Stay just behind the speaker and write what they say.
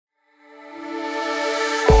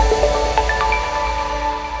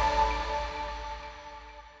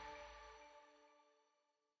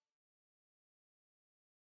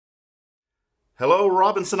Hello,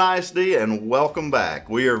 Robinson ISD, and welcome back.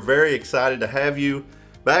 We are very excited to have you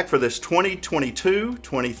back for this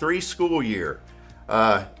 2022-23 school year.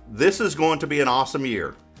 This is going to be an awesome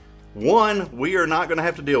year. One, we are not going to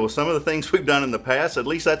have to deal with some of the things we've done in the past. At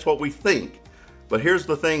least that's what we think. But here's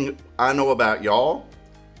the thing I know about y'all,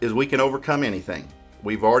 is we can overcome anything.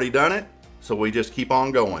 We've already done it, so we just keep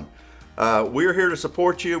on going. We're here to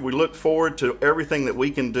support you. We look forward to everything that we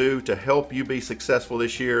can do to help you be successful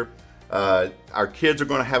this year. Our kids are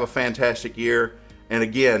going to have a fantastic year. And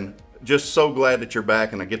again, just so glad that you're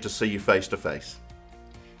back and I get to see you face to face.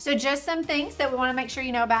 So just some things that we want to make sure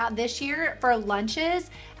you know about this year for lunches.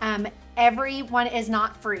 Everyone is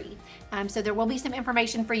not free. So there will be some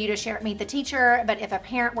information for you to share at Meet the Teacher, but if a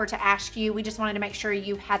parent were to ask you, we just wanted to make sure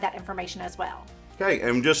you had that information as well. Okay,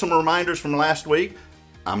 and just some reminders from last week.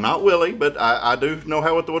 I'm not Willie, but I do know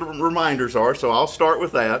what the reminders are, so I'll start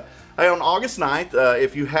with that. Hey, on August 9th,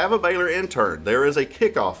 if you have a Baylor intern, there is a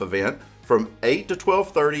kickoff event from 8 to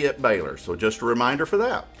 12:30 at Baylor. So just a reminder for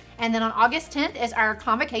that. And then on August 10th is our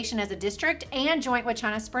convocation as a district and joint with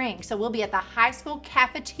China Springs. So we'll be at the high school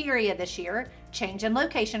cafeteria this year, change in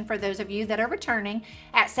location for those of you that are returning,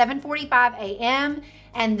 at 7:45 a.m.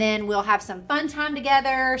 And then we'll have some fun time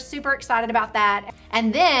together, super excited about that.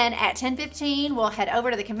 And then at 10:15, we'll head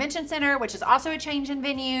over to the Convention Center, which is also a change in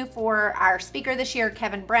venue for our speaker this year,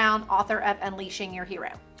 Kevin Brown, author of Unleashing Your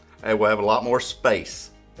Hero. Hey, we'll have a lot more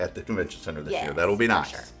space at the Convention Center this year. That'll be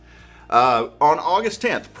nice. Sure. On August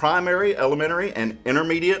 10th, primary, elementary, and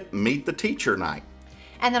intermediate Meet the Teacher night.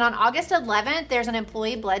 And then on August 11th, there's an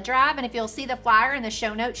employee blood drive. And if you'll see the flyer in the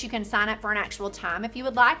show notes, you can sign up for an actual time if you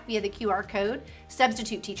would like via the QR code.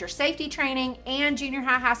 Substitute teacher safety training and junior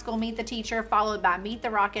high school Meet the Teacher, followed by Meet the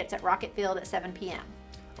Rockets at Rocket Field at 7 p.m.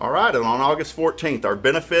 All right, and on August 14th, our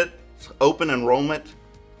benefit open enrollment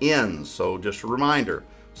ends. So just a reminder.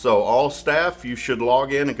 So all staff, you should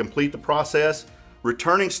log in and complete the process.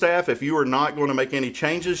 Returning staff, if you are not going to make any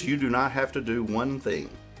changes, you do not have to do one thing.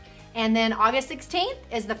 And then August 16th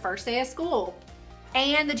is the first day of school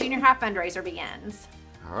and the junior high fundraiser begins.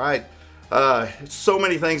 All right. So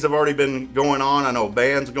many things have already been going on. I know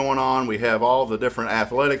bands going on. We have all the different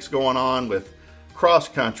athletics going on with cross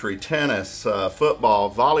country, tennis, football,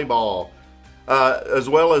 volleyball, as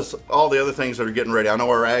well as all the other things that are getting ready. I know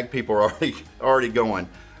our ag people are already going.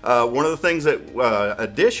 One of the things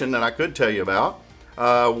addition that I could tell you about,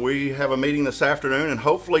 we have a meeting this afternoon, and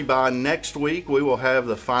hopefully by next week we will have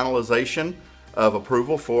the finalization of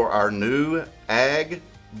approval for our new ag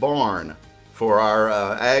barn for our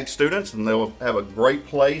ag students, and they'll have a great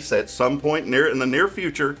place at some point in the near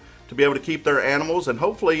future to be able to keep their animals and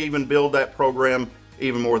hopefully even build that program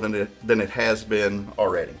even more than it has been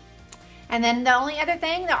already. And then the only other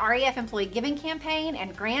thing, the REF Employee Giving Campaign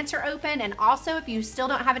and grants are open. And also, if you still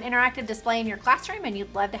don't have an interactive display in your classroom and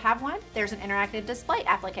you'd love to have one, there's an interactive display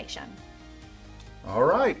application. All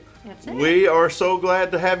right. That's it. We are so glad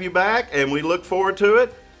to have you back, and we look forward to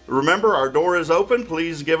it. Remember, our door is open.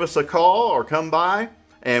 Please give us a call or come by,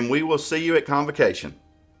 and we will see you at convocation.